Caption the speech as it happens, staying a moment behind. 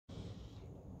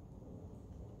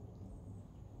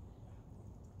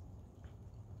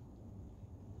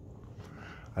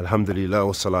Alhamdulillah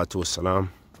wa salatu wa salam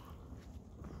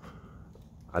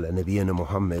ala nabiyyina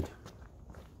Muhammad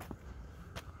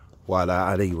wa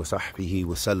ala alihi wa sahbihi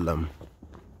wa sallam.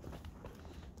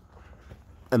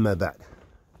 Amma ba'd.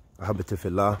 Ahabati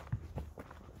fillah.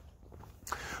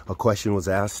 A question was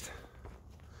asked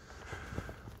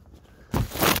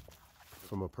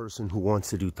from a person who wants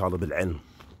to do talab al-ilm,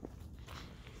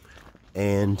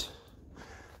 and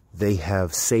they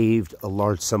have saved a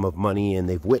large sum of money, and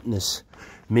they've witnessed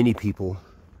many people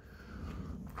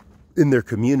in their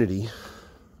community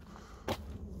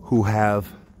who have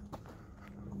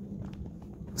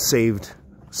saved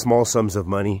small sums of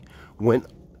money, went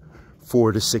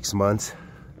 4 to 6 months,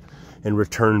 and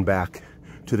returned back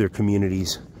to their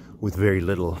communities with very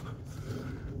little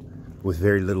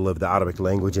of the Arabic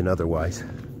language and otherwise.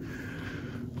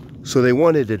 So they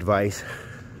wanted advice.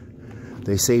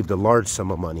 They saved a large sum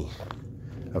of money,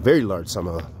 a very large sum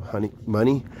of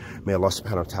money. May Allah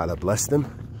subhanahu wa ta'ala bless them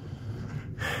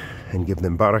and give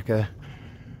them barakah.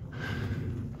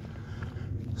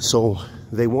 So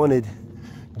they wanted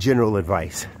general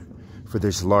advice for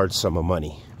this large sum of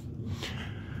money.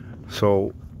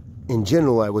 So in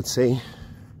general, I would say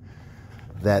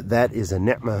that is a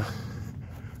ni'mah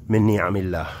min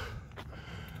ni'amillah,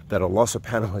 that Allah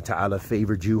subhanahu wa ta'ala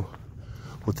favored you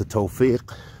with the tawfiq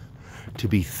to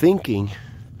be thinking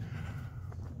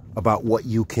about what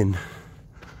you can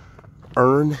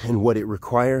earn and what it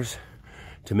requires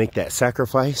to make that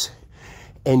sacrifice,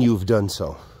 and you've done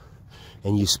so,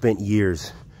 and you spent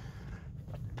years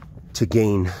to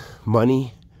gain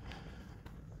money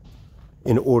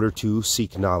in order to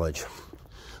seek knowledge.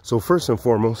 So first and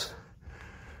foremost,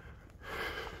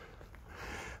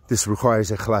 this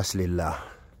requires ikhlas lillah,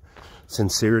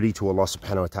 sincerity to Allah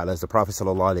subhanahu wa ta'ala. As the Prophet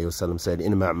sallallahu alayhi wa sallam said,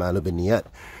 "Innama a'malu binniyat,"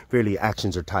 verily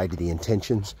actions are tied to the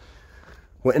intentions.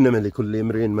 "Wa innama likulli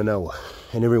imri'in ma nawa,"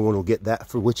 and everyone will get that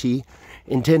for which he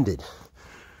intended.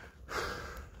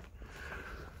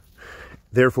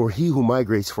 Therefore, he who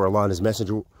migrates for Allah and His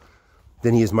Messenger,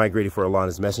 then he is migrated for Allah and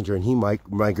His Messenger, and he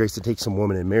migrates to take some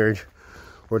woman in marriage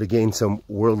or to gain some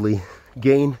worldly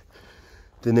gain,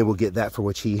 then they will get that for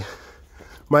which he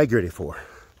migrated for.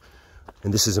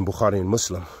 And this is in Bukhari and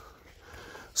Muslim.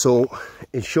 So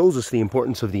it shows us the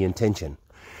importance of the intention.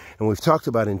 And we've talked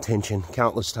about intention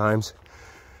countless times,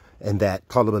 and that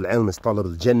talab al-ilm is talab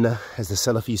al-jannah, as the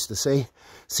Salaf used to say.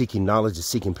 Seeking knowledge is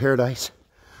seeking paradise.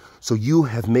 So you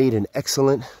have made an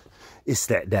excellent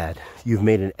istidad. You've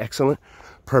made an excellent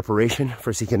preparation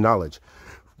for seeking knowledge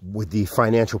with the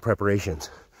financial preparations.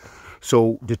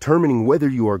 So determining whether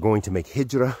you are going to make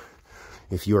hijrah,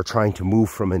 if you are trying to move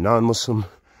from a non-Muslim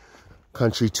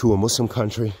country to a Muslim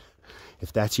country,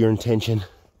 if that's your intention,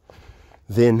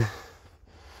 then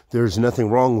there's nothing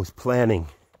wrong with planning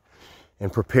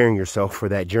and preparing yourself for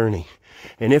that journey.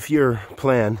 And if your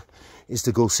plan is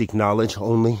to go seek knowledge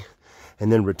only and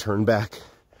then return back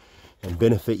and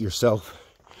benefit yourself,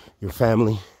 your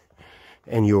family,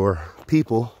 and your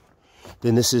people,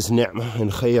 then this is ni'mah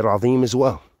and khayr azim as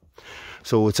well.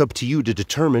 So it's up to you to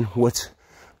determine what's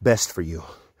best for you.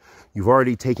 You've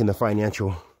already taken the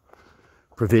financial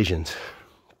provisions.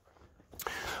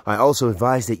 I also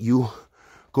advise that you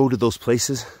go to those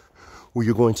places where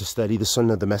you're going to study the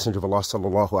sunnah of the Messenger of Allah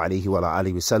sallallahu alayhi wa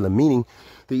alihi wa sallam, meaning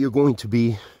that you're going to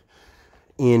be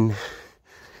in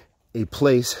a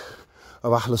place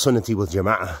of Ahl Sunnati wal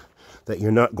Jama'ah, that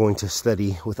you're not going to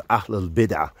study with Ahl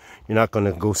al-Bid'ah. You're not going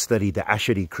to go study the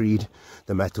Ashari Creed,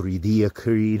 the Maturidiyya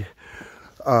Creed,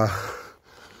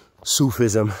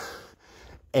 Sufism,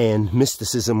 and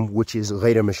mysticism, which is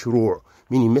ghayr mashru',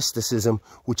 meaning mysticism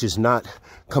which is not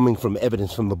coming from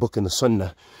evidence from the book and the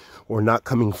sunnah, or not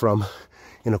coming from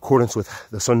in accordance with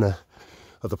the sunnah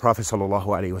of the Prophet sallallahu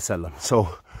alaihi wasallam. So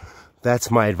that's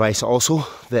my advice also,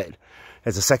 that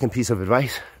as a second piece of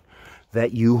advice,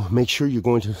 that you make sure you're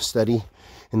going to study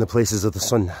in the places of the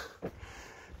sunnah,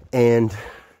 and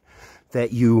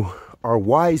that you are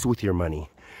wise with your money,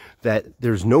 that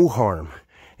there's no harm.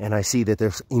 And I see that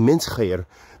there's immense khair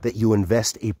that you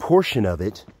invest a portion of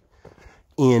it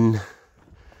in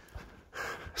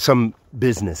some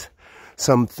business,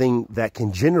 something that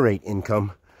can generate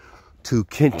income to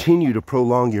continue to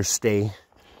prolong your stay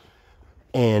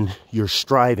and your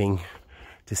striving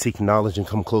to seek knowledge and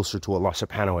come closer to Allah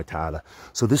subhanahu wa ta'ala.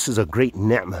 So this is a great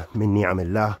ni'mah min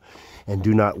ni'amillah, and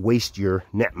do not waste your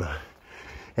ni'mah.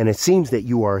 And it seems that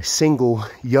you are a single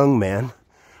young man.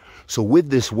 So with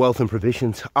this wealth and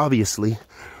provisions, obviously,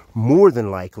 more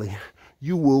than likely,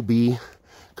 you will be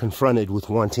confronted with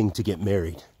wanting to get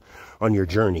married on your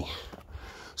journey.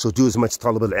 So do as much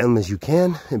talab al-ilm as you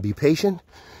can and be patient.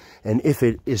 And if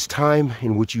it is time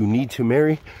in which you need to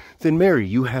marry, then marry.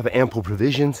 You have ample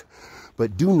provisions,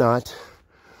 but do not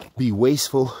be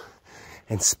wasteful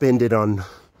and spend it on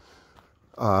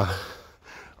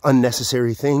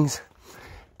unnecessary things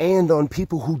and on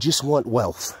people who just want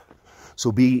wealth.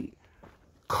 So be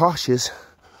cautious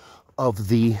of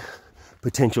the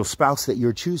potential spouse that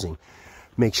you're choosing.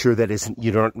 Make sure that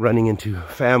you're not running into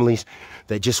families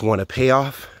that just want to pay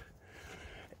off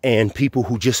and people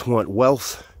who just want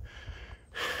wealth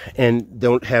and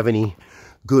don't have any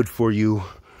good for you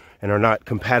and are not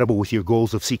compatible with your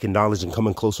goals of seeking knowledge and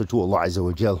coming closer to Allah Azza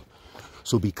wa Jal.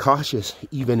 So be cautious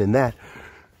even in that,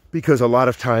 because a lot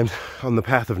of times on the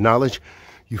path of knowledge,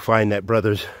 you find that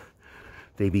brothers,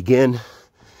 they begin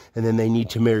and then they need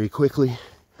to marry quickly,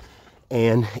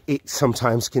 and it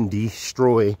sometimes can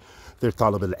destroy their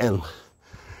talab al-ilm.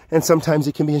 And sometimes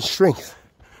it can be in strength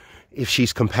if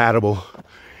she's compatible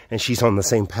and she's on the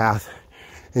same path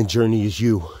and journey as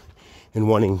you in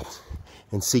wanting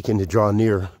and seeking to draw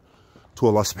near to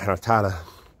Allah subhanahu wa ta'ala.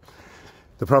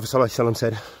 The Prophet ﷺ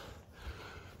said,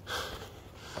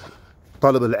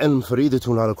 Talab al-ilm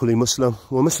faridatun ala kulli muslim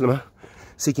wa muslima.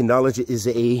 Seeking knowledge is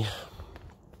a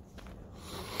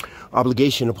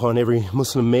obligation upon every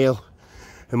Muslim male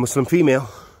and Muslim female.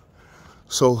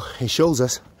 So it shows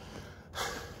us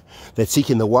that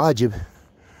seeking the wajib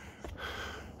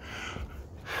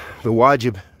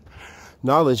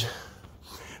knowledge,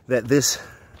 that this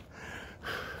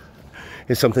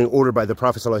is something ordered by the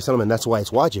Prophet ﷺ, and that's why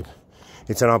it's wajib.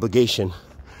 It's an obligation.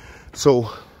 So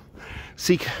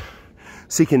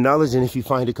seeking knowledge, and if you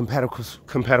find a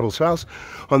compatible spouse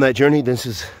on that journey, this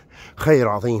is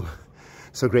khayr azim.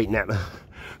 It's a great ni'mah.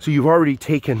 So you've already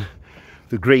taken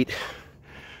the great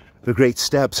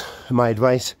steps. My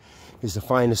advice is to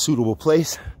find a suitable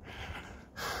place,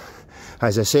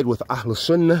 as I said, with Ahlul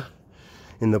Sunnah,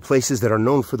 in the places that are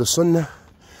known for the Sunnah,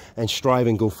 and strive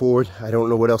and go forward. I don't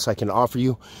know what else I can offer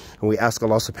you, and we ask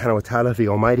Allah subhanahu wa ta'ala, the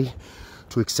Almighty,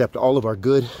 to accept all of our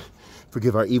good,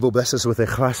 forgive our evil, bless us with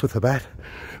ikhlas, with habat,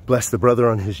 bless the brother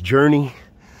on his journey,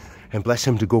 and bless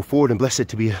him to go forward, and bless it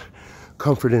to be a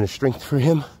comfort and a strength for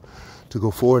him to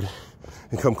go forward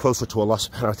and come closer to Allah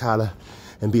subhanahu wa ta'ala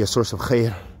and be a source of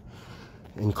khair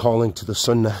in calling to the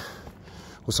Sunnah.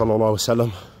 Wa sallallahu wa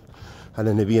sallam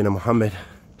ala nabiyyina Muhammad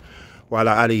wa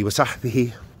ala alihi wa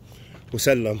sahbihi wa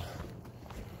sallam.